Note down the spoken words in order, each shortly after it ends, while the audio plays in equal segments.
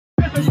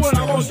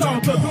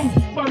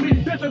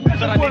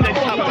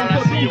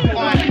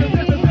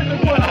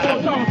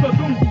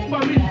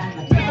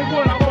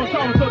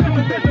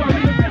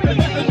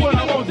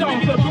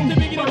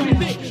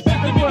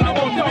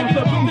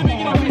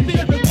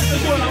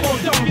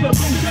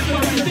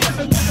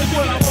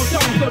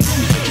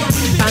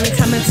Finally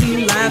coming to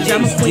you live,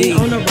 drama queen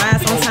on the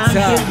rise, on time.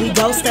 Here we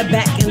go, step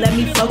back and let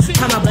me flow.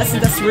 Count my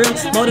blessings, that's real.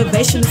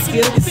 Motivation is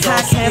skill.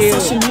 Podcast,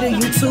 social media,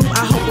 YouTube.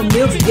 I hope a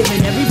meal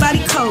giving everybody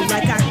cold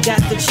like I got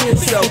the chill.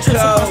 Taking trips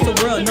across the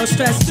world, no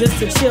stress, just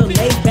to chill.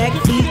 Laid back,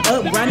 feet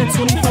up, grinding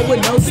 24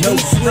 with no sleep.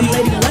 I'm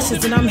Lady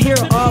Luscious and I'm here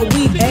all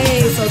week.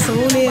 Hey, so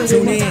tune in,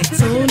 tune in,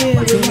 tune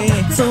in, tune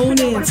in, tune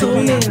in,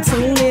 tune in,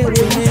 tune in,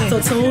 tune in. So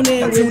tune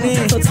in, tune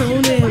in, so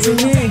tune in, tune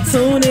in,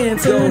 tune in,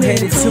 tune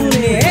in, tune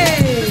in.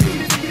 Hey.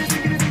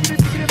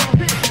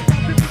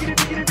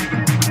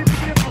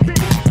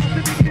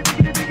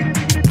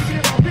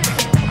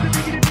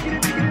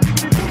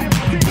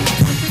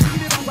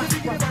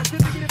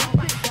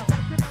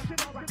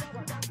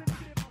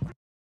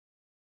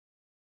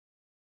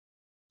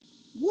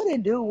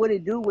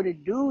 What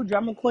it do,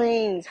 drama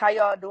queens? How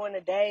y'all doing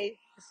today?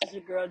 This is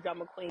your girl,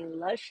 drama queen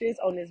Luscious,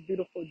 on this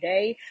beautiful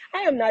day.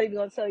 I am not even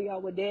gonna tell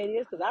y'all what day it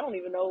is because I don't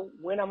even know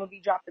when I'm gonna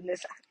be dropping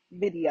this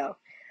video.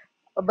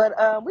 But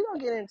we're gonna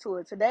get into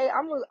it today.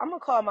 I'm gonna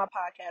call my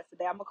podcast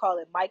today. I'm gonna call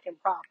it Mike and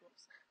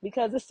Problems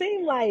because it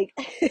seemed like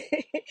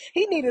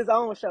he need his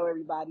own show.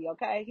 Everybody,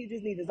 okay? He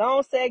just need his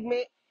own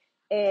segment,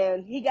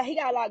 and he got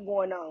a lot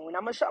going on. And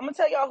I'm gonna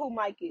tell y'all who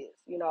Mike is.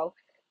 You know,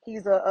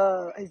 he's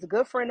a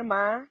good friend of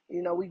mine.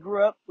 You know, we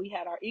grew up. We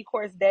had our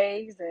e-course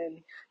days, and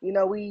you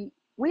know we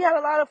had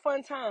a lot of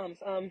fun times.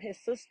 His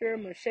sister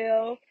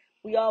Michelle.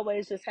 We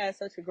always just had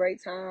such a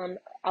great time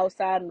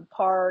outside in the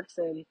parks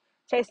and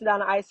chasing down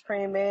the ice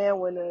cream man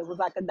when it was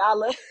like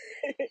 $1.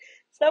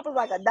 Stuff was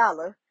like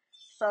 $1.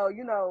 So,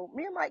 you know,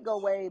 me and Mike go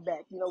way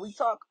back. You know, we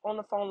talk on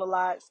the phone a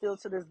lot still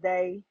to this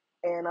day.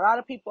 And a lot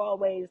of people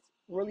always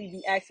really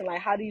be asking, like,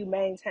 how do you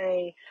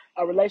maintain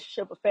a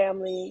relationship, a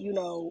family, you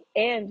know,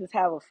 and just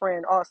have a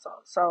friend also.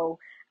 So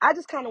I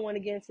just kind of want to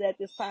get into that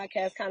this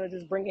podcast, kind of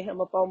just bringing him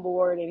up on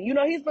board. And, you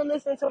know, he's been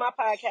listening to my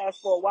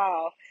podcast for a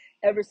while,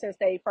 ever since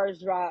they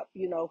first dropped,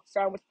 you know,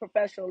 starting with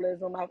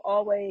professionalism. I've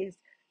always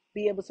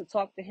be able to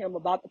talk to him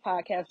about the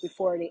podcast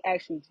before they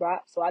actually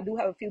drop. So I do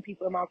have a few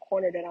people in my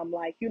corner that I'm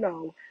like, you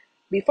know,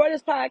 before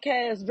this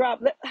podcast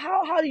drop,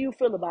 how do you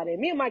feel about it?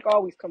 Me and Mike are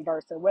always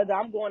conversing, whether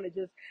I'm going to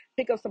just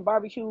pick up some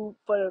barbecue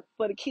for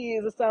the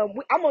kids or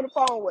something. I'm on the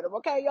phone with him,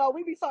 okay, y'all?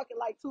 We be talking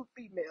like two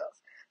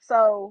females.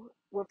 So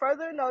with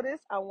further notice,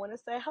 I want to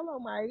say hello,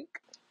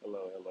 Mike.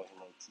 Hello,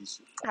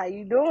 Keisha. How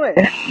you doing?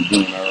 I'm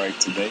doing all right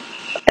today.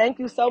 Thank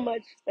you so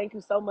much. Thank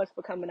you so much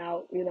for coming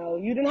out. You know,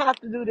 you didn't have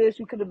to do this.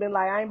 You could have been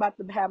like, I ain't about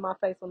to have my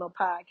face on no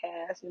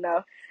podcast, you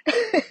know.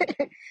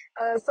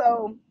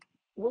 So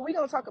what we're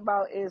going to talk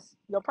about is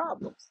your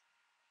problems.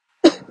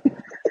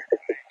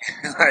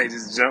 I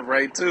just jump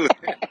right to it.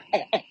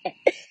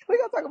 We're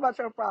going to talk about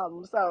your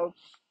problems. So,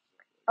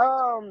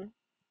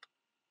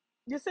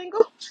 you're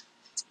single?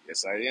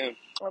 Yes, I am.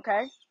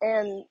 Okay.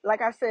 And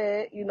like I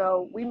said, you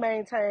know, we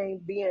maintain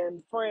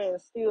being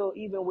friends still,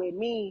 even with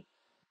me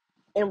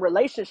in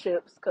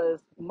relationships,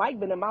 because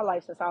Mike been in my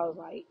life since I was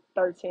like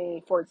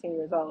 13, 14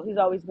 years old. He's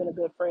always been a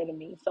good friend to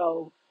me.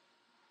 So,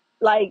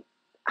 like,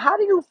 how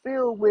do you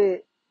feel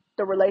with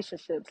the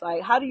relationships?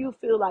 Like, how do you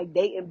feel like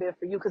dating been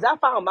for you? Because I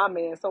found my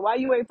man, so why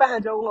you ain't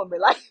find your woman?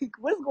 Like,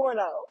 what's going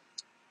on?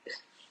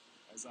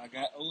 As I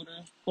got older,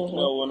 you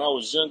know, when I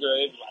was younger,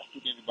 I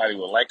think everybody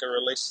would like a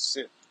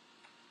relationship,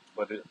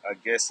 but I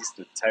guess it's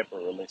the type of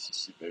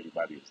relationship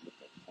everybody is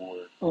looking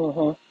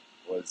for.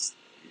 Is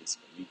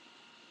for me.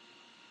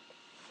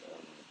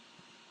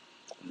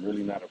 I'm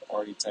really not a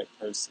party type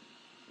person.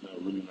 You know,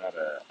 really not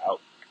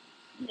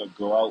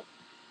go out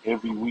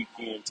every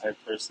weekend type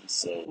person.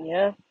 So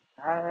Yeah,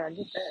 I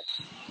get that.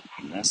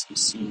 and that's what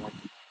seemed like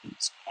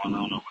it's going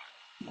on.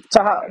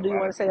 So how do you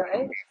want to say your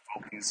age?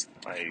 Focus,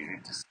 like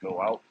just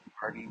go out,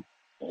 party.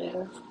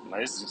 Yeah.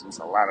 Like it's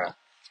a lot of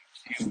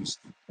huge.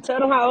 Tell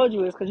them how old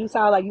you is, because you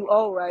sound like you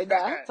old right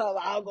now. So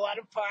I'll go out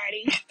and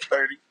party.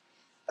 30.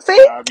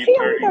 See? I'll be He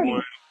only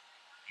 31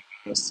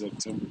 in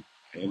September.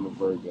 I'm a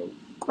Virgo.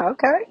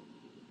 Okay.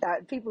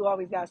 People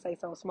always got to say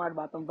something smart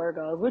about them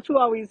Virgos. What you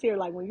always hear,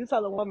 like when you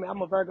tell a woman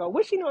I'm a Virgo,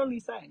 what she normally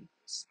say?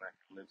 Smack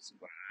her lips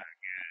behind.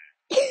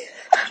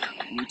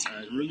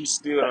 I really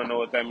still don't know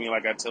what that means.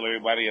 Like I tell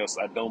everybody else,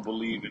 I don't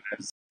believe in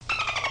that.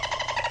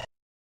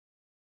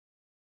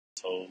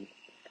 So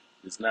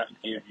it's not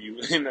give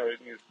you,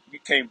 you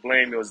can't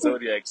blame your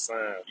zodiac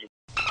sign.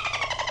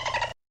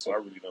 So I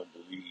really don't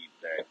believe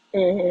that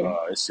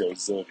it's your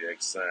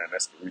zodiac sign.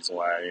 That's the reason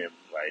why I am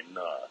like,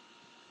 nah.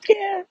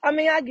 Yeah, I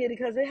mean, I get it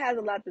because it has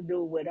a lot to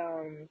do with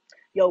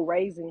your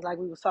raising. Like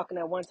we was talking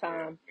at one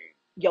time,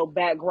 your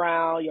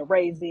background, your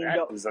raising, that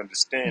is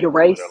understandable. Your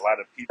race. But a lot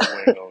of people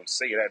ain't gonna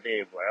say that.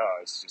 They be like, oh,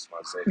 it's just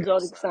my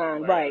zodiac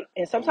sign. Like, right?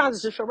 And sometimes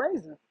it's just your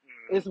raising.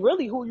 It's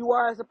really who you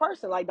are as a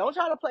person. Like, don't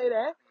try to play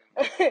that.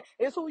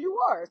 It's who you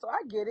are. So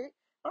I get it.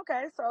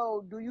 Okay,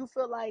 so do you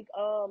feel like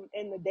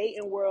in the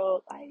dating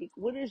world, like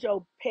what is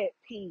your pet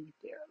peeve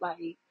there?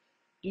 Like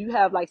do you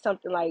have like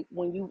something like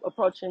when you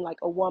approaching like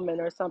a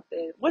woman or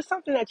something, what's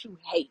something that you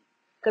hate?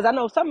 Because I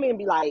know some men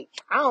be like,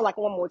 I don't like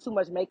a woman with too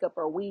much makeup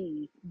or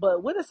weave,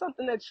 but what is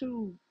something that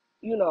you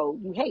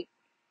hate?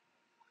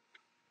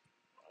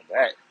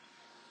 That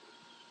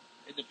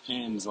it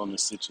depends on the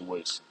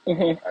situation.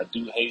 Hmm. I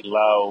do hate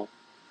loud.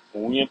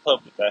 When we in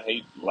public, I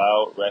hate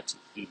loud, ratchet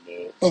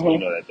females. Hmm.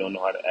 That don't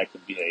know how to act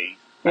and behave.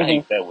 I Hmm.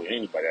 hate that with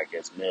anybody, I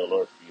guess, male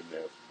or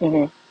female.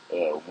 Hmm.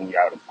 When we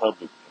out in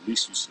public, at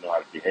least you should know how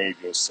to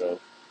behave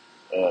yourself.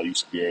 You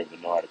should be able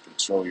to know how to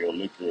control your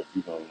liquor if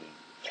you're going to use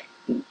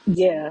it.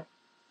 Yeah.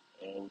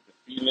 With the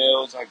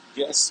females, I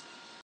guess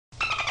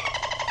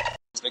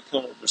they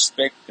come with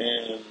respect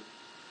and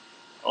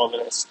all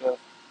of that stuff.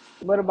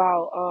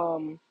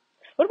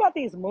 What about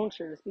these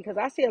moochers? Because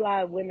I see a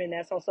lot of women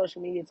that's on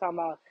social media talking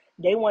about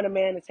they want a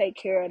man to take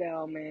care of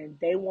them and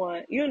they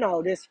want,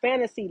 this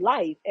fantasy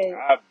life.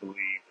 And I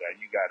believe that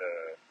you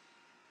gotta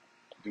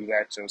do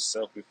that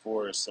yourself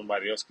before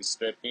somebody else can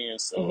step in.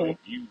 So hmm if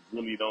you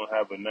really don't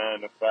have a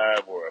 9 to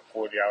 5 or a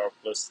 40 hour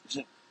plus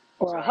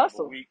or a job a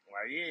hustle, week,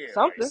 like yeah,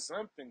 like something.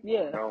 something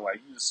going Yeah. on,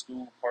 like you a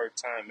school part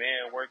time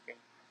man working,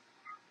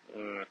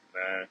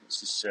 nah,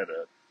 just shut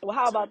up Well,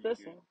 how until about you this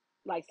get one?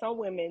 Like some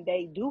women,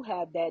 they do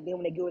have that. Then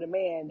when they get with a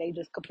man, they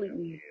just your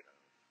completely, head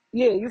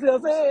yeah. You see what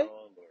I'm lose it saying?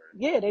 all or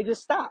Yeah, they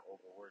just stop.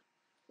 overwork.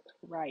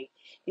 Right.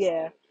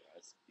 Yeah. Still,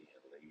 that's being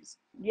lazy.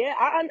 Yeah.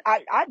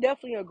 I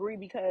definitely agree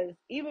because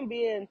even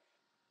being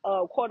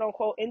a quote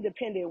unquote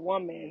independent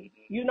woman,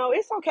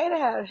 it's okay to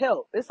have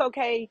help. It's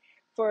okay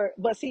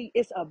but see,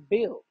 it's a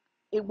build.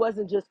 It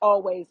wasn't just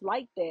always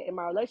like that in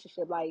my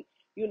relationship. Like,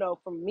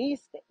 for me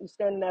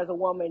standing as a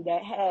woman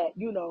that had,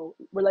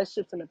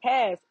 relationships in the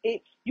past,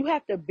 you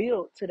have to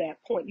build to that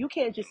point. You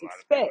can't A just lot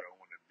of people expect. don't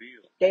want to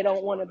build. They They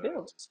don't just want to want to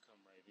build. just come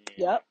right in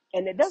Yep.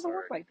 And and it it's doesn't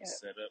work already like that.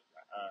 set up.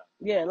 Like,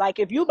 Yeah. Like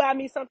if you buy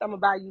me something, I'm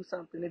going to buy you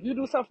something. If you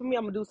do something for me,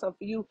 I'm going to do something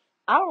for you.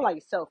 I don't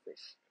like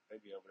selfish. they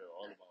be over there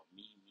all about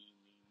me, me,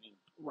 me, me.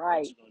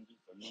 What Right. you gonna do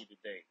for me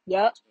today?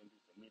 Yep. What you gonna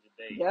do for me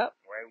today? Yep.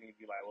 Right when you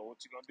be like, well,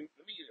 what you gonna do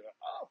for me? They're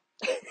like, oh,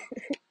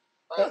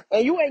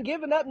 And you ain't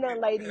giving up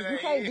none, ladies. You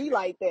can't be yeah.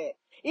 like that.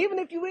 Even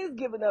if you is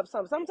giving up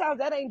something, sometimes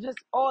that ain't just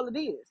all it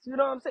is. You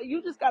know what I'm saying?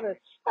 You just gotta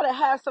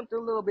have something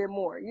a little bit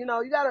more.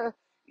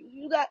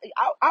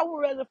 I would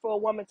rather for a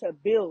woman to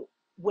build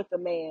with a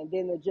man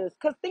than to just.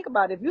 Cause think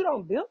about it, if you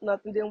don't build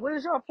nothing, then what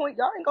is your point?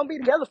 Y'all ain't gonna be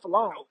together for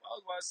long. Nope. I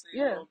was about to say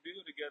we're Yeah. gonna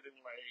build together.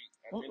 And like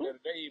at the end Mm-mm. of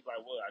the day, you're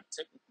like, well, I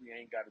technically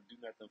ain't got to do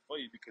nothing for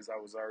you because I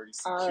was already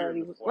I secure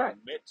already was before I right.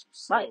 met you.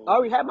 Right. I So,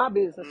 already had my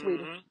business,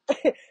 sweetie. mm-hmm.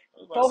 I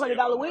was about to say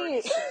if $400 I'm already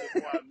wig. set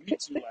before I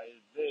meet you, like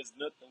if there's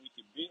nothing we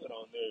can build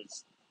on.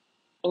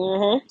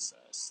 Mm-hmm.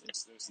 Besides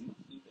sex, there's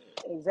nothing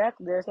there.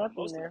 Exactly. There's And nothing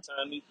most of there. the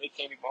time, they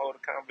can't even hold a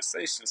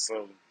conversation.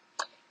 So,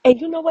 And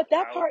you know what?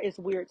 That I, part is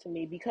weird to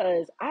me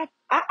because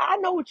I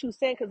know what you're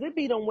saying because it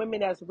be them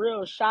women that's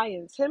real shy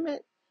and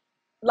timid.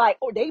 Like,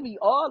 or they be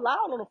all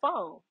loud on the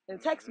phone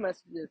and text mm-hmm,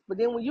 messages. But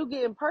then when you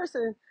get in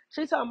person,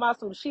 she talking about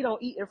some she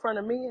don't eat in front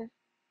of men.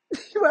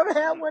 You ever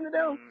have one of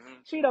them? mm-hmm.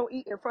 She don't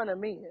eat in front of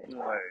men.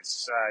 Like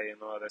shy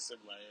and all that stuff,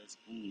 like it's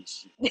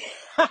bullshit.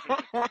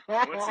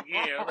 Once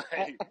again,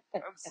 like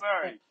I'm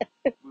sorry,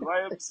 but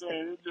like I'm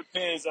saying, it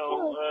depends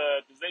on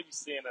because they be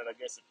saying that I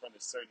guess in front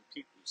of certain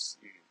people,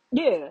 shit,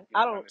 Yeah, in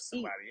I don't front of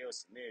eat. somebody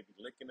else, and they'll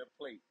be licking the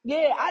plate.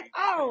 Yeah, I'm I, like,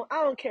 I don't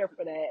I don't care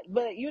for that.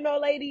 But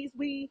ladies,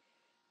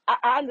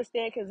 I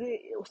understand because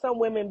some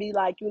women be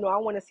like, I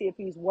want to see if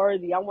he's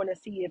worthy. I want to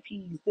see if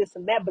he's this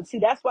and that. But see,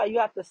 that's why you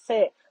have to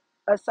set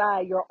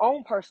aside your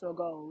own personal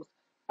goals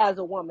as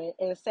a woman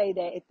and say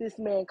that if this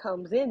man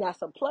comes in,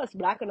 that's a plus.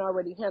 But I can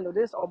already handle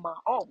this on my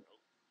own.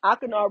 I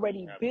can they be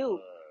already having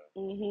build.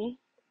 Hmm.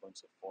 a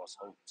bunch of false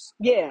hopes.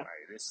 Yeah,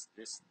 Like this,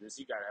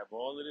 he gotta have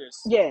all of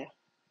this. yeah,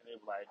 And they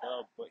be like,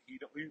 no, but he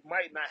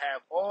might not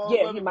have all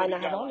yeah. of He it, but might he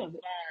not have got all like of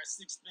it. 5,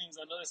 6 things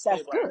on the other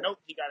side. That's Like, good. nope,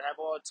 he gotta have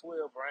all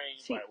 12. Right?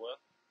 See, Like, well,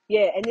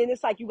 yeah, and then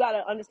it's like you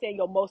gotta understand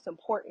your most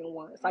important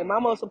ones. Like my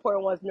most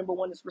important ones, number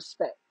one is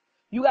respect.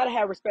 You gotta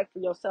have respect for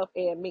yourself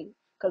and me.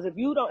 Because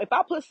if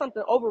I put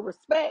something over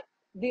respect,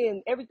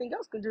 then everything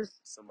else could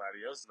just.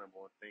 somebody else's number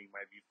one thing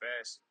might be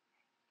fashion.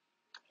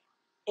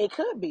 It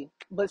could be,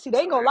 but see, they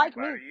So ain't gonna like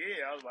me. everybody,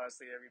 yeah, I was about to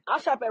say I everybody.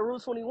 shop at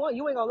Route 21.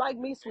 You ain't gonna like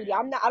me, sweetie. Man,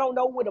 I'm not. I don't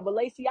know what a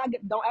Balenciaga.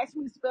 Don't ask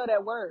me to spell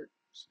that word.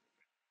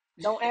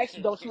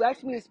 Don't you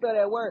ask me to spell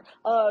that word.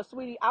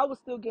 Sweetie, I was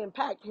still getting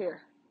packed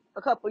here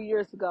a couple of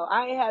years ago.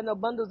 I ain't had no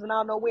bundles and I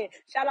don't know when.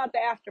 Shout out to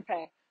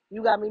Afterpack.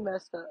 You got me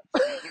messed up.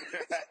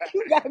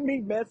 You got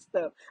me messed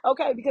up.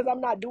 Okay, because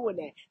I'm not doing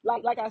that.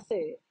 Like I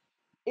said,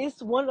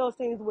 it's one of those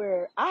things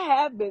where I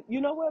have been.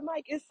 You know what,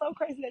 Mike? It's so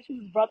crazy that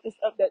you just brought this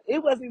up. That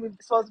it wasn't even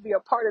supposed to be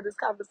a part of this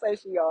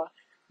conversation, y'all.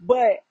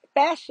 But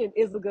fashion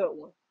is a good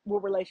one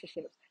with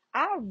relationships.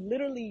 I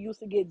literally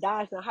used to get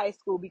dodged in high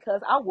school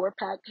because I wore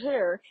packed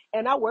hair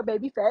and I wore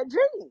baby fat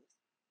jeans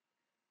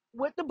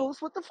with the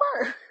boots with the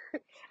fur.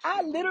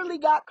 I literally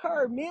got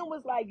curved. Men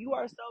was like, "You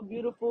are so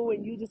beautiful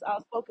and you just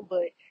outspoken,"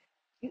 but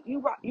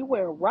you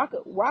wear rock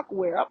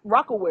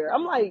wear.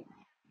 I'm like,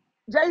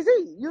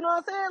 Jay-Z, you know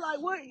what I'm saying?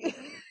 Like, what?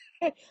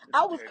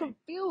 I was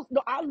confused.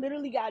 No, I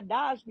literally got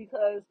dodged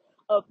because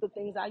of the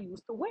things I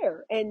used to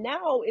wear. And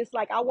now it's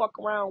like I walk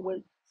around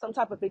with some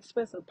type of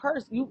expensive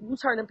purse. You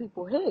turning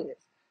people's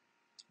heads.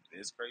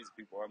 It's crazy.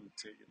 People are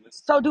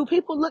materialistic. So do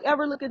people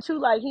ever look at you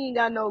like he ain't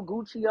got no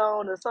Gucci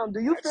on or something?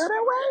 Do you feel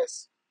that way?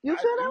 Yes. You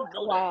I feel do that way?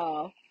 know that.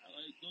 Wow.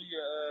 I do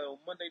your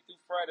Monday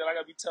through Friday. Like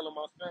I be telling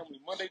my family,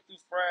 Monday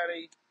through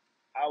Friday,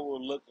 I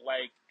will look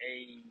like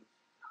a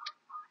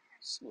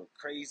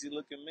crazy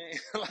looking man.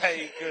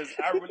 Like, cause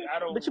I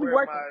But don't you be wear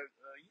my working.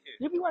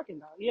 You be working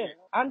though. Yeah,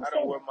 I I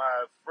don't understand wear that.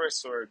 my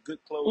fresh or good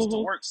clothes to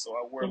work, so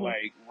I wear Mhm.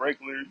 like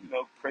regular,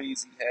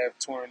 crazy, half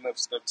torn up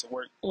stuff to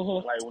work.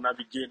 Mhm. And like when I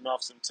be getting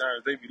off,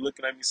 sometimes they be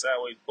looking at me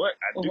sideways. But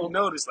I do Mhm.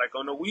 notice, like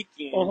on the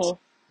weekends, Mhm.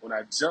 when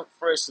I jump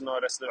fresh and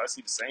all that stuff, I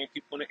see the same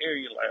people in the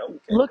area. Like,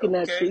 Looking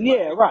at okay, you.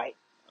 Yeah. like Right.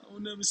 I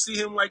don't never see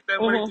him like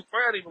that Monday Mhm. through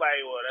Friday.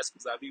 Like, well, that's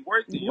because I be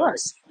working. You only Right.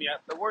 see me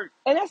after work.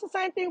 And that's the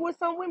same thing with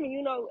some women.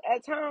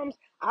 At times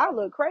I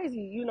look crazy,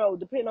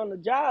 depending on the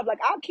job. Like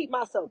I'll keep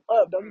myself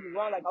up. Don't get me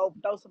wrong, like, oh,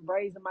 throw some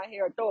braids in my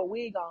hair, throw a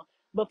wig on.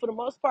 But for the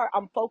most part,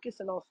 I'm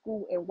focusing on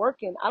school and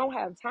working. I don't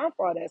have time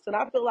for all that. So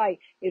I feel like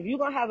if you're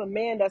gonna have a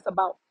man that's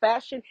about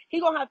fashion,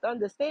 he gonna have to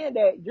understand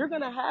that you're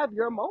gonna have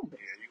your moments.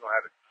 Yeah, you gonna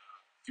have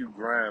a few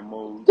grind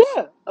modes.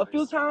 Yeah, a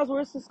few times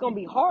where it's just gonna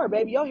be hard,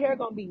 baby. Your hair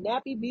gonna be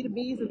nappy, be the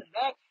bees in the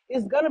back.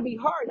 It's gonna be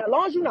hard. Now, as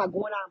long as you're not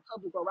going out in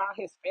public around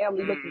his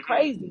family looking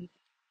crazy.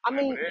 I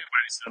Like, but mean,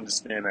 everybody should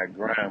understand that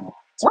grind mode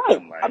right?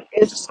 too. Like,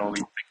 It's just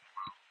only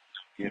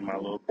getting my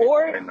little bit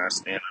or and not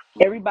stand up.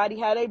 everybody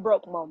had a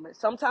broke moment.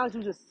 Sometimes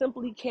you just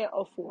simply can't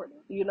afford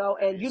it.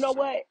 That And you is know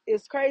true. what?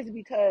 It's crazy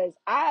because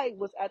I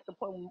was at the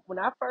point when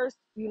I first,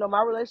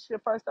 my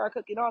relationship first started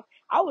cooking off.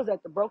 I was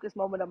at the brokest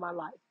moment of my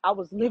life. I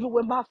was living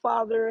with my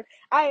father.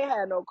 I ain't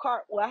had no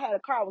car. Well, I had a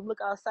car. I would look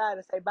outside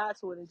and say bye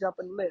to it and jump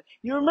in the lift.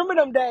 You remember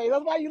them days?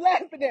 That's why you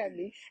laughing at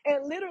me.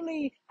 And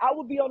literally, I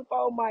would be on the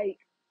phone, Mike,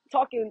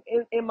 talking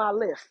in my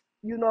lift.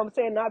 You know what I'm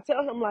saying? And I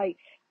tell him like,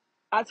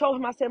 I told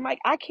him, I said, Mike,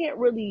 I can't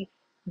really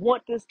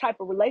want this type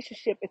of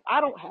relationship if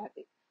I don't have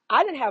it.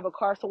 I didn't have a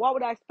car, so why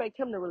would I expect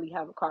him to really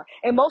have a car?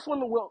 And most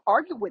women will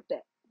argue with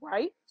that,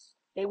 right?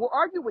 They will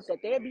argue with that.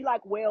 They'll be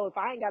like, well, if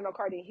I ain't got no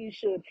car, then he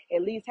should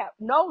at least have.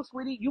 No,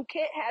 sweetie, you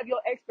can't have your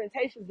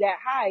expectations that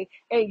high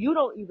and you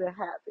don't even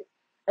have it.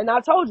 And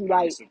I told you, You'd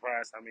be like,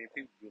 surprised how many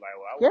people be like,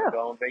 well, I want to yeah.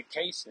 go on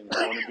vacation.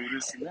 I want to do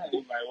this and that.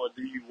 You're like, well,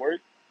 do you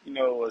work,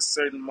 a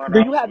certain amount Do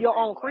of you hours have a week? your They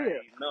own be crib?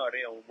 like, no,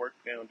 they don't work.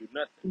 They don't do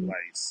nothing.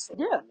 Like, so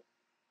Yeah.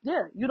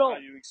 Yeah. You how don't.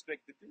 you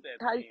expect to do that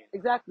How then?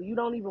 exactly? You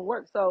don't even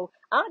work, so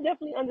I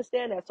definitely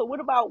understand that. So what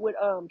about with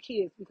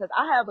kids? Because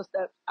I have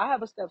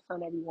a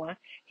stepson. Everyone,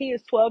 he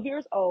is 12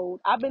 years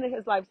old. I've been in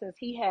his life since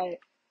he had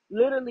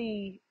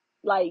literally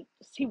like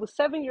he was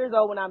 7 years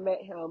old when I met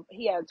him.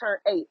 He had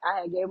turned 8.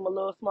 I had gave him a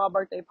little small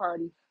birthday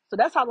party. So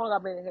that's how long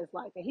I've been in his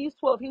life. And he's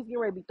 12. He's getting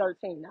ready to be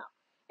 13 now.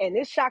 And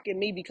it's shocking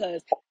me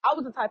because I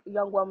was the type of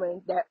young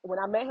woman that when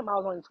I met him, I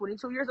was only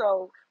 22 years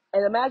old.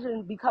 And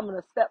imagine becoming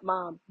a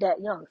stepmom that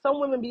young. Some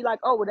women be like,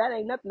 oh, well, that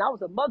ain't nothing. I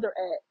was a mother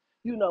at,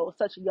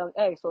 such a young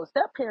age. So a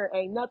step parent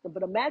ain't nothing.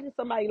 But imagine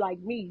somebody like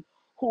me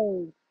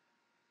who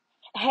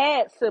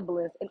had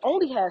siblings and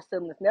only had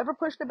siblings, never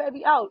pushed the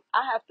baby out.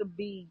 I have to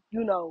be,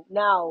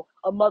 now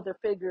a mother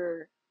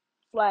figure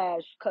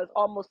slash, cause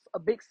almost a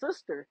big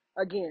sister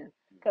again.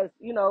 Cause,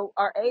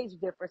 our age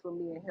difference with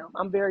me and him.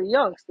 I'm very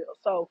young still.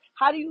 So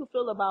how do you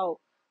feel about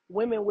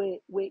women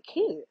with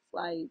kids?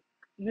 Like,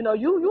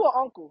 you an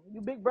uncle,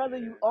 you big brother,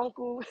 you Yeah,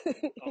 uncle,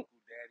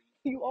 Uncle Daddy.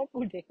 you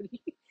uncle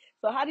daddy.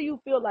 So how do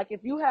you feel like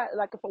if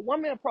a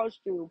woman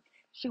approached you,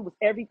 she was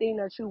everything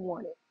that you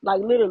wanted,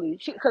 like literally,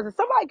 because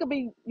somebody could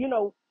be,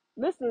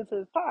 listening to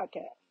this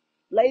podcast,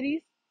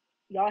 ladies,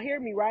 y'all hear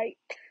me, right?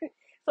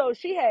 So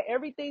she had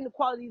everything, the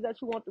qualities that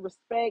you want, the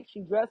respect.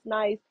 She dressed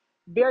nice,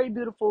 very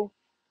beautiful.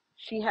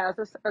 She has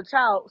a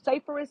child.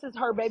 Say for instance,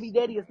 her baby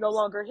daddy is no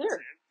longer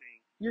here. Same thing.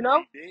 You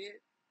know, He dead.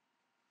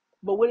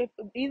 but what if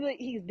either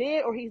he's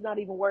dead or he's not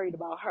even worried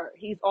about her?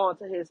 He's on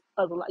to his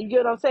other life. You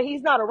get what I'm saying?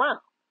 He's not around.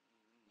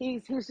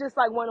 He's just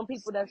like one of them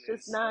people that's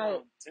just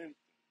not. Tempting,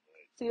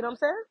 See what I'm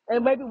saying?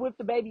 And maybe with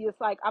the baby, it's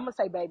like I'm gonna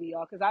say baby,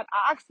 y'all, because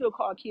I still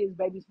call kids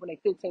babies when they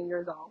 15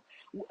 years old.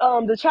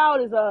 The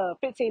child is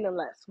 15 and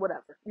less,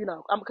 whatever.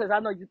 Because I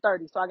know you're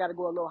 30, so I got to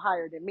go a little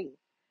higher than me.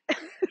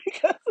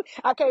 Because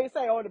I can't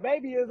say, oh, the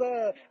baby is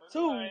I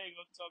 2. ain't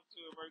gonna talk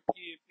to her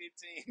kid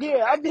 15.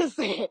 Yeah, I'm just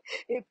saying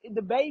if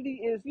the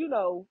baby is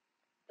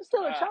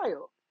still a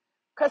child.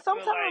 I Because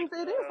feel like sometimes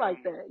it is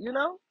like that.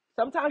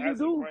 Sometimes you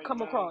as of do right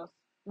come now, across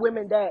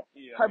women that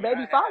yeah, I her mean,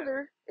 baby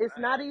father is I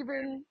not have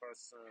came even. across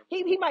some.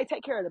 He might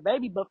take care of the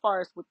baby, but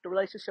far as with the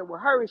relationship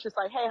with her, it's just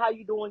like, hey, how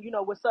you doing?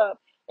 What's up?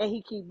 And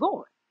he keep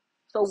going.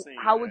 I've So seen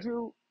how would that.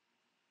 you?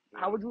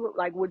 How But would you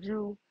like? Would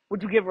you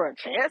give her a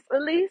chance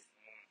at least?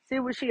 See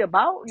what she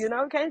about? You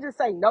can't just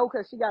say no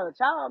because she got a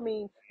child. I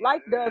mean,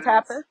 life does it's,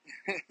 happen.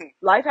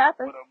 Life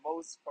happens. for the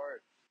most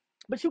part.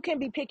 But you can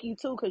be picky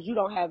too because you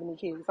don't have any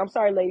kids. I'm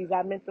sorry, ladies.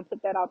 I meant to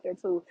put that out there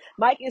too.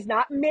 Mike is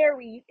not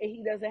married and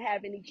he doesn't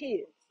have any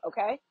kids.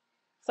 Okay,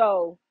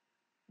 so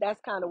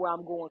that's kind of where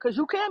I'm going because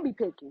you can be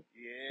picky.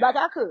 Yeah. Like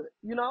I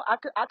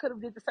could, I could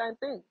have did the same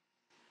thing.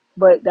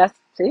 But that's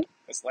see.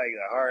 It's like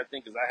a hard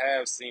thing because I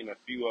have seen a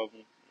few of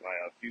them, like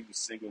a few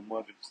single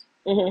mothers,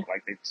 Hmm.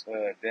 like they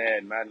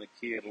dad not in a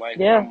kid life,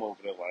 and Yeah, I'm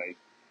over there like,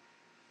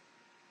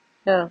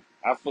 yeah.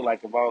 I feel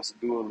like if I was to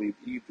do a leave,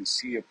 either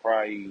she'd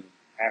probably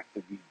have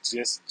to be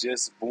just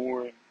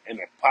born, and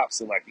the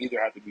pops would like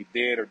either have to be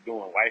dead or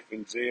doing life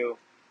in jail.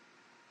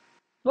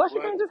 Well, she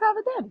But can just have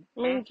a daddy.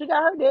 I hmm, mean, she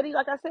got her daddy.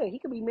 Like I said, he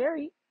could be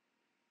married.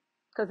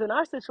 Because in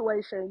our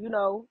situation,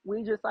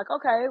 we just like,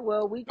 okay,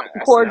 well, we man,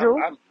 I see,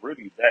 cordial. I'm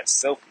really that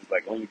selfish.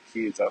 Like only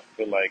kids I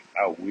feel like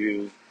I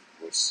will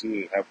or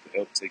should have to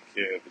help take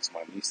care of is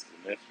my nieces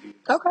and nephews.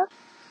 Okay.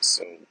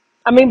 So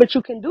I mean, but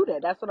you can do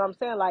that. That's what I'm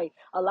saying. Like,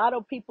 a lot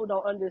of people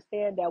don't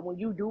understand that when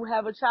you do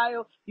have a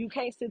child, you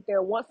can't sit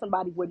there and want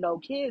somebody with no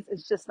kids.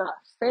 It's just not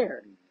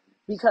fair.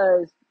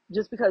 Because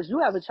just because you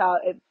have a child,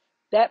 if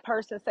that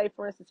person, say,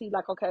 for instance, he's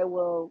like, okay,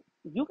 well,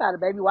 you got a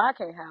baby, why I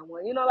can't have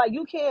one? Like,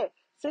 you can't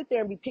sit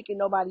there and be picking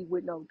nobody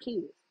with no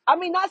kids. I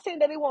mean, not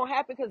saying that it won't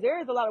happen because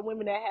there is a lot of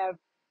women that have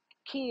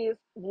kids,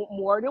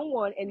 more than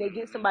one, and they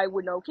get somebody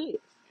with no kids.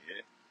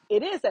 yeah,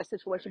 It is that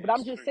situation. that But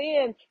I'm is just true.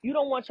 saying, you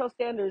don't want your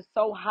standards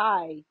so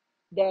high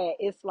that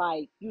it's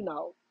like,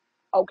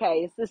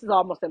 okay, this is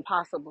almost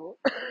impossible.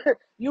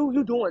 You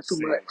I'm doing too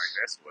saying much. like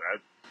that's what I.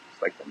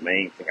 It's like the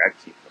main thing I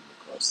keep coming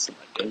across.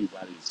 Like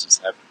everybody's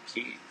just having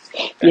kids.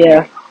 Like,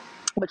 Yeah. dang.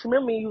 But you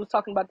remember me, you was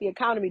talking about the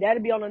economy.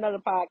 That'd be on another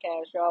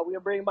podcast, y'all.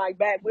 We'll bring Mike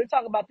back. We'll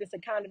talk about this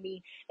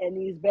economy and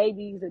these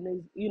babies and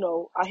these,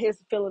 his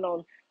feeling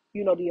on,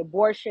 the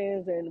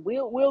abortions, and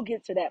we'll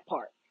get to that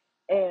part.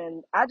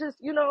 And I just,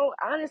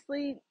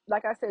 honestly,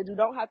 like I said, you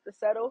don't have to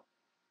settle.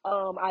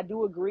 I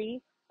do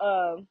agree.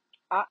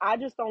 I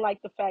just don't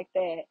like the fact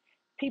that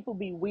people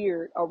be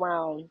weird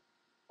around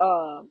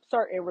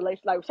certain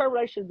relations. Like certain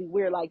relationships be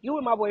weird. Like you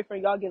and my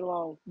boyfriend, y'all get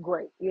along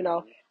great.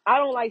 I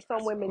don't like some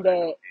That's women all had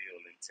no that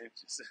ill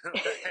intentions.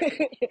 Like,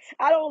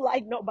 I don't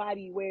like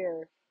nobody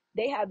where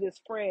they have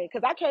this friend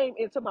because I came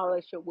into my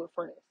relationship with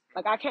friends.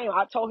 Like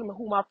I told him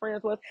who my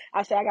friends was.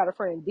 I said I got a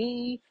friend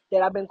D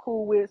that I've been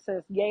cool with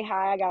since yay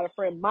high. I got a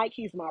friend Mike,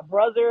 he's my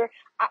brother.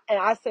 And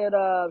I said,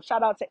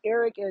 shout out to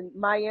Eric in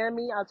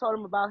Miami. I told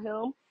him about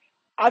him.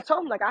 I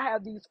told him like I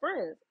have these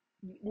friends.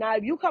 Now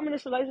if you come in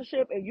this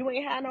relationship and you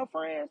ain't had no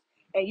friends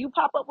and you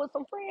pop up with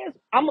some friends,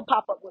 I'm gonna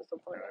pop up with some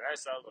friends.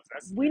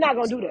 that's a We're not different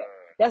gonna do that.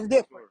 That's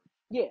different. story.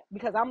 Yeah,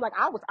 because I'm like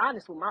I was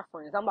honest with my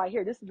friends. I'm like,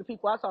 here, this is the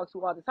people I talk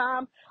to all the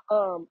time.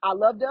 I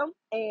love them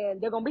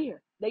and they're gonna be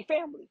here. They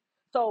family.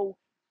 So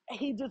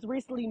he just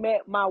recently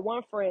met my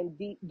one friend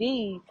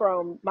D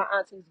from my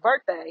auntie's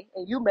birthday,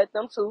 and you met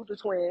them too, the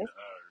twins.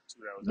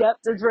 Two that was at Yep,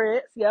 the the table.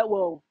 dreads. Yeah,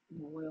 well,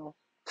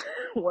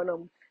 one of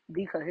them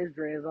D cut his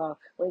dreads off.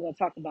 We ain't gonna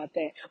talk about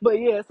that. But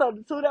yeah, so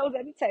the two that was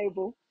at the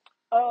table.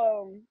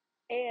 Um,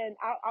 and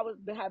I was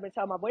been having to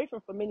tell my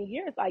boyfriend for many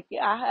years, like,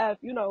 yeah, I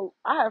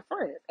have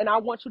friends, and I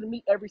want you to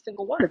meet every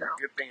single one of them.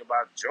 Good thing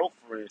about Joe,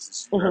 for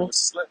instance, you Hmm. never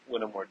slept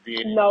with him or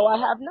did any No, I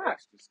have not.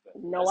 extra stuff.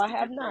 No, That's I the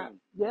have good not. thing.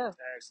 Yeah,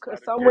 I asked a cause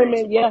lot of some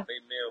girls women, yeah, about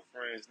their male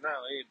friends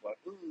now. They like,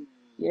 ooh, you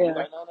yeah,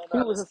 like, no, no,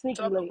 he no, was a let's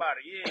sneaky talk link. about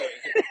it. Yeah,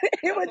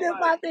 It talk was just about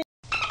my it. thing.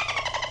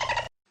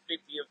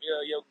 50 of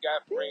your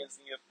got friends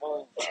in your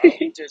phone. Oh,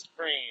 we just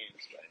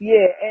friends. Like,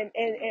 Yeah,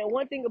 and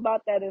one thing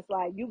about that is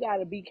like you got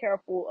to be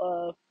careful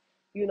of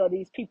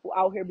these people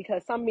out here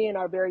because some men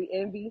are very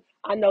envy.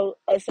 I know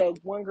us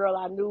one girl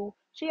I knew,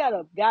 she had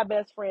a guy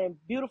best friend,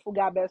 beautiful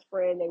guy best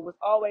friend. They was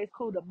always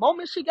cool. The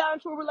moment she got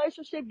into a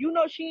relationship,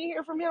 she ain't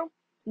hear from him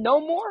no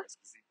more. that's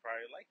because he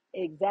probably like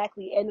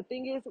Exactly. And the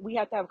thing is, we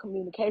have to have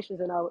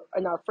communications in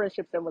our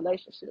friendships and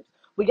relationships.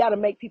 We got to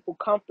make people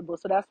comfortable.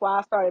 So that's why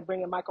I started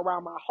bringing Mike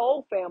around my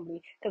whole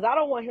family because I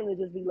don't want him to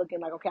just be looking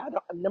like, okay,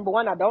 number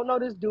one, I don't know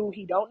this dude.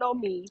 He don't know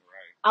me.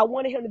 right. I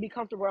wanted him to be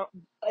comfortable.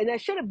 And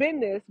that should have been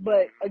this,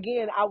 but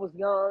again, I was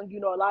young.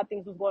 A lot of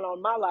things was going on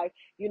in my life.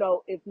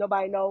 If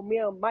nobody know, me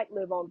and Mike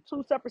live on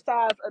two separate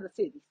sides of the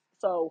city.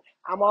 So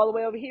I'm all the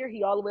way over here.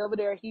 He all the way over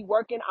there. He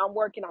working. I'm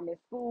working. I'm in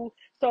school.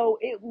 So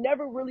it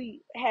never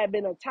really had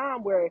been a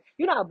time where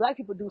how black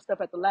people do stuff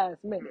at the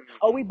last minute.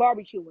 Oh, we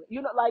barbecuing.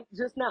 Like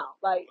just now.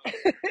 Like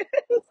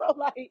so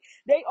like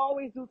they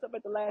always do stuff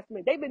at the last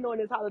minute. They've been knowing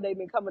this holiday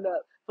been coming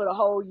up for the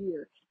whole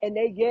year. And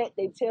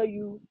they tell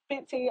you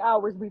 15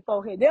 hours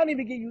beforehand. They don't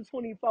even give you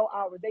 24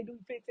 hours. They do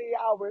 15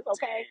 hours,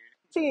 okay?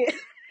 10.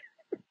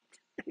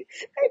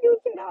 They do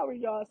 10 hours,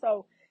 y'all.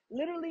 So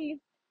literally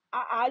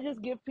I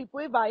just give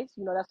people advice.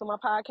 That's what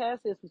my podcast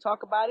is. We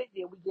talk about it,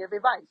 then we give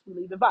advice. We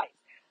leave advice.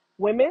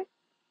 Women,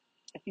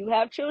 if you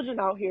have children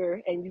out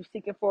here and you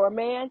seeking for a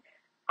man,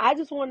 I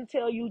just want to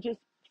tell you, just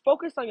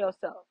focus on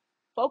yourself.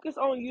 Focus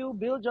on you.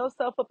 Build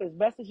yourself up as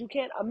best as you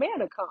can. A man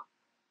will come.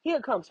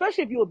 He'll come,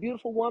 especially if you're a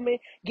beautiful woman.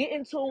 Get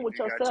in tune with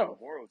yourself. You got your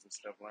morals and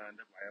stuff lined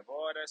up. Like if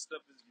all that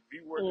stuff is, if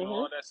you working on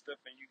all that stuff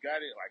and you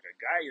got it, like a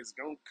guy is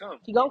gonna come.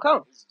 He gonna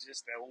come. It's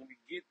just that when we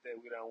get there,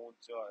 we don't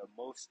want y'all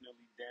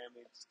emotionally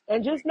damaged.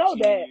 And just know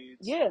that,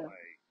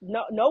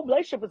 no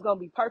relationship is gonna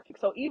be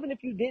perfect. So even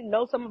if you didn't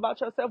know something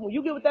about yourself, when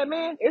you get with that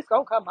man, it's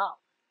gonna come out.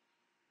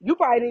 You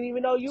probably didn't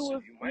even know you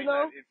was,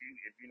 not, if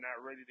you're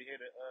not ready to hear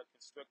the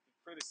constructive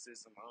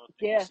criticism, I don't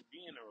think you should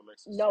be in a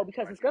relationship. No,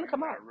 because it's gonna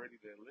come out. Not ready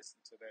to listen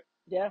to that.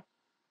 Yeah.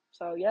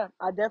 So yeah,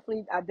 I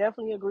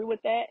definitely agree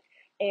with that.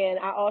 And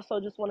I also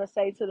just want to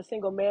say to the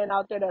single man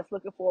out there that's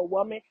looking for a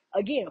woman,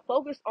 again,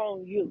 focus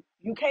on you.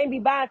 You can't be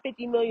buying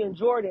 50 million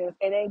Jordans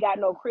and ain't got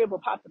no crib or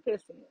pot to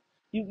piss in.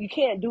 You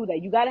can't do that.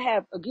 You got to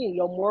have, again,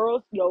 your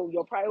morals,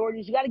 your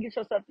priorities. You got to get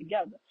yourself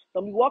together.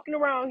 Don't be walking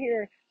around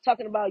here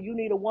talking about you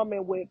need a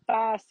woman with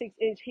 5-6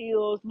 inch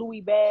heels,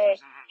 Louis bag,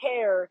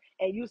 hair,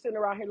 and you sitting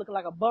around here looking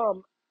like a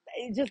bum.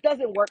 It just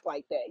doesn't work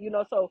like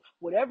that, So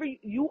whatever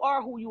you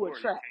are, who you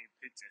attract. You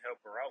can't pitch and help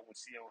her out when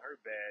she on her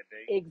bad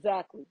day.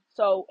 Exactly.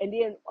 So, and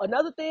then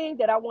another thing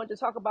that I want to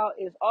talk about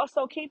is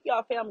also keep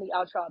y'all family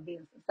out y'all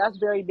business. That's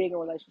very big in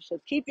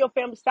relationships. Keep your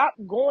family. Stop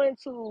going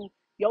to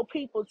your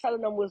people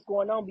telling them what's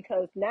going on,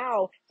 because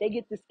now they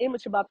get this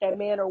image about that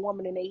man or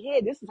woman in their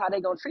head. This is how they're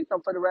gonna treat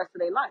them for the rest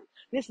of their life.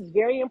 This is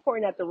very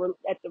important at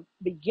the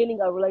beginning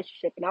of a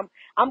relationship. And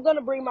I'm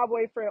gonna bring my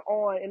boyfriend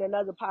on in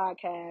another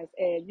podcast,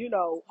 and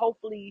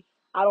hopefully,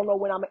 I don't know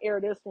when I'm gonna air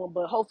this one,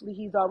 but hopefully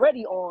he's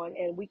already on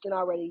and we can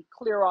already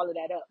clear all of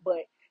that up.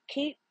 But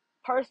keep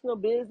personal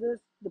business,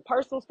 the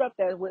personal stuff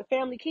that's with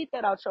family, keep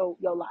that out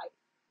your life,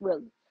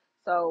 really.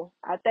 So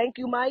I thank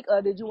you, Mike.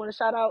 Did you want to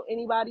shout out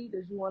anybody?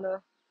 Did you want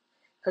to?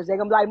 Because they're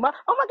gonna be like,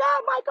 oh my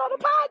God, Mike on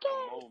the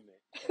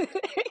podcast.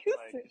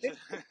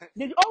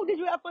 Did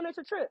you have fun at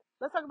your trip?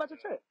 Let's talk about your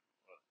trip.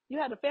 You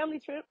had a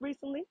family trip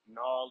recently.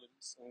 New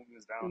Orleans.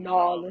 New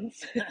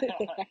Orleans. Yeah,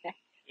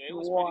 it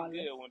was pretty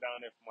good. I went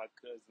down there for my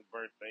cousin's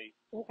birthday.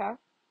 Okay.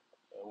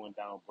 I went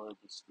down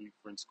Bourbon Street,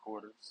 French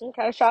Quarters.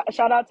 Okay.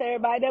 Shout out to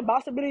everybody there.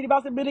 Bossability,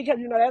 because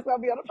that's gonna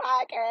be on the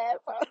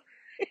podcast.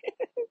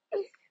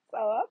 So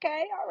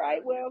okay, all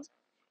right. Well,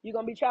 you're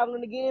gonna be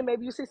traveling again.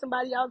 Maybe you see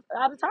somebody out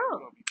of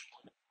town.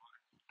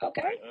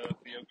 Okay.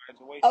 For your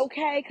graduation.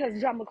 Okay, because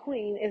John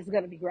McQueen is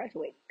gonna be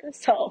graduating.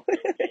 So. We'll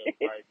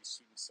probably be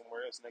shooting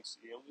somewhere else next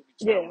year. We'll be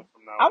traveling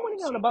from now. I want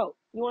to get on a boat.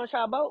 You want to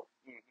try a boat?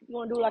 You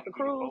want to do like a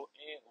cruise?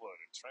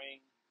 The train.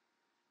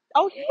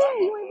 Oh yeah,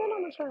 you ain't been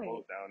on the train.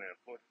 Boat down there in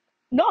Florida.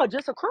 No,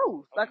 just a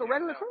cruise, like a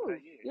regular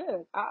cruise. Yeah,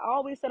 I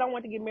always said I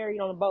want to get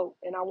married on a boat,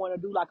 and I want to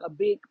do like a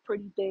big,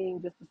 pretty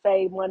thing just to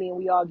save money, and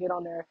we all get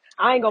on there.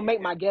 I ain't gonna make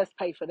my guests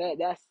pay for that.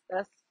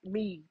 That's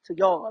me to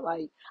y'all.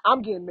 Like,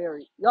 I'm getting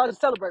married. Y'all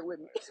just celebrate with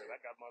me. I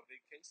got my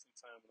vacation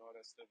time and all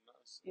that stuff now.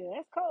 So. Yeah,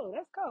 that's cool.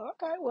 That's cool.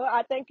 Okay, well,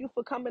 I thank you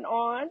for coming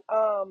on.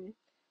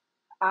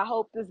 I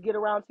hope this get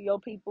around to your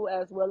people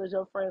as well as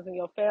your friends and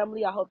your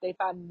family. I hope they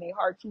find it in their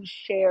heart to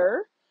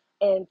share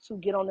and to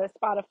get on their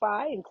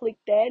Spotify and click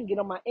that, and get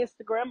on my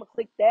Instagram and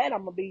click that. I'm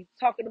gonna be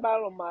talking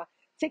about it on my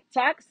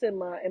TikToks and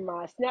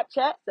my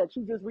Snapchats that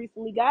you just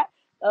recently got.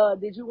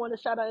 Did you want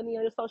to shout out any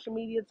of your social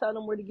media? Tell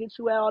them where to get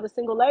you at, all the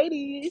single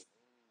ladies.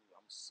 Ooh,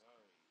 I'm sorry.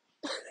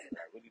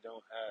 I really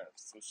don't have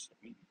social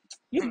media.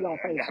 You be on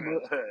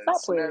Facebook.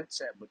 Stop playing.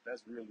 Snapchat, but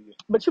that's really.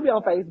 But you be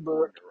on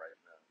Facebook. Right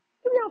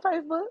now. You be on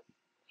Facebook.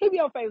 He be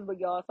on Facebook,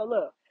 y'all. So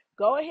look,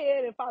 go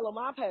ahead and follow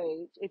my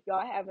page if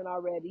y'all haven't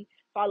already.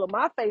 Follow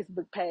my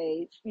Facebook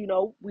page. We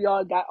all you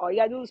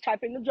gotta do is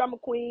type in the Drama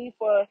Queen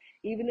for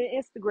even in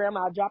Instagram.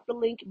 I'll drop the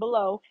link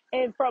below.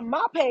 And from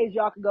my page,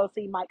 y'all can go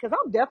see Mike, because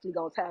I'm definitely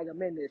gonna tag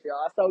him in this,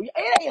 y'all. So it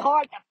ain't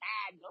hard to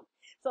find him.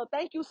 So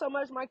thank you so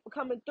much, Mike, for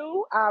coming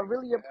through. I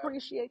really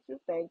appreciate you.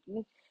 Thank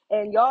you.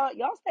 And y'all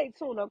stay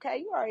tuned, okay?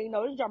 You already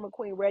know it's Drama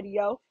Queen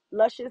Radio.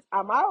 Luscious,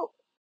 I'm out.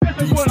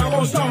 This is what I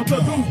want y'all to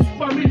do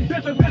for me.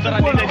 This is what I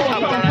want y'all to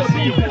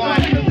do for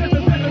me. This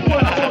is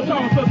what I want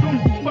y'all to do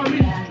for me.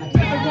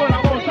 This is what I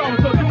want y'all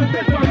to do for me.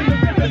 This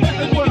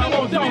is what I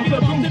want y'all to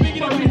do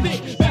for me.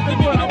 This is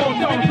what I want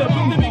y'all to do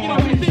for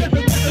me. This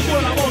is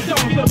what I want y'all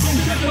to do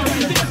for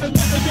me. This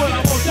is what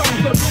I want y'all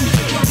to do for me.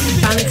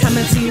 Finally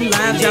coming to you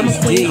live, Drama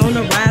Queen on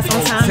the rise,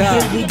 on time.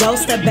 Here we go,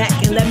 step back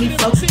and let me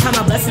flow. Count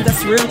my blessings,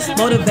 that's real.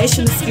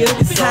 Motivation is skill.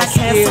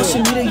 Podcast,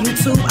 social media,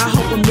 YouTube. I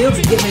hope a meal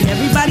giving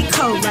everybody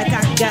cold like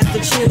I got the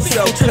chill.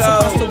 Trips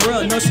across the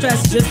world, no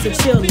stress, just to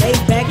chill. Laid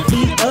back,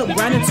 feet up,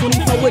 grinding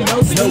 24 with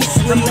no sleep.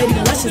 I'm Lady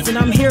Luscious and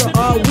I'm here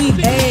all week.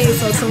 Hey,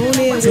 so tune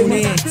in with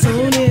me.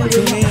 Tune in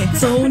with me.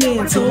 Tune in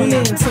with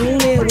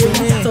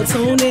me. So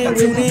tune in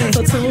with me.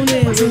 So tune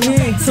in with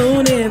me.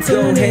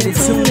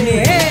 Tune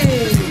in.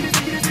 Hey.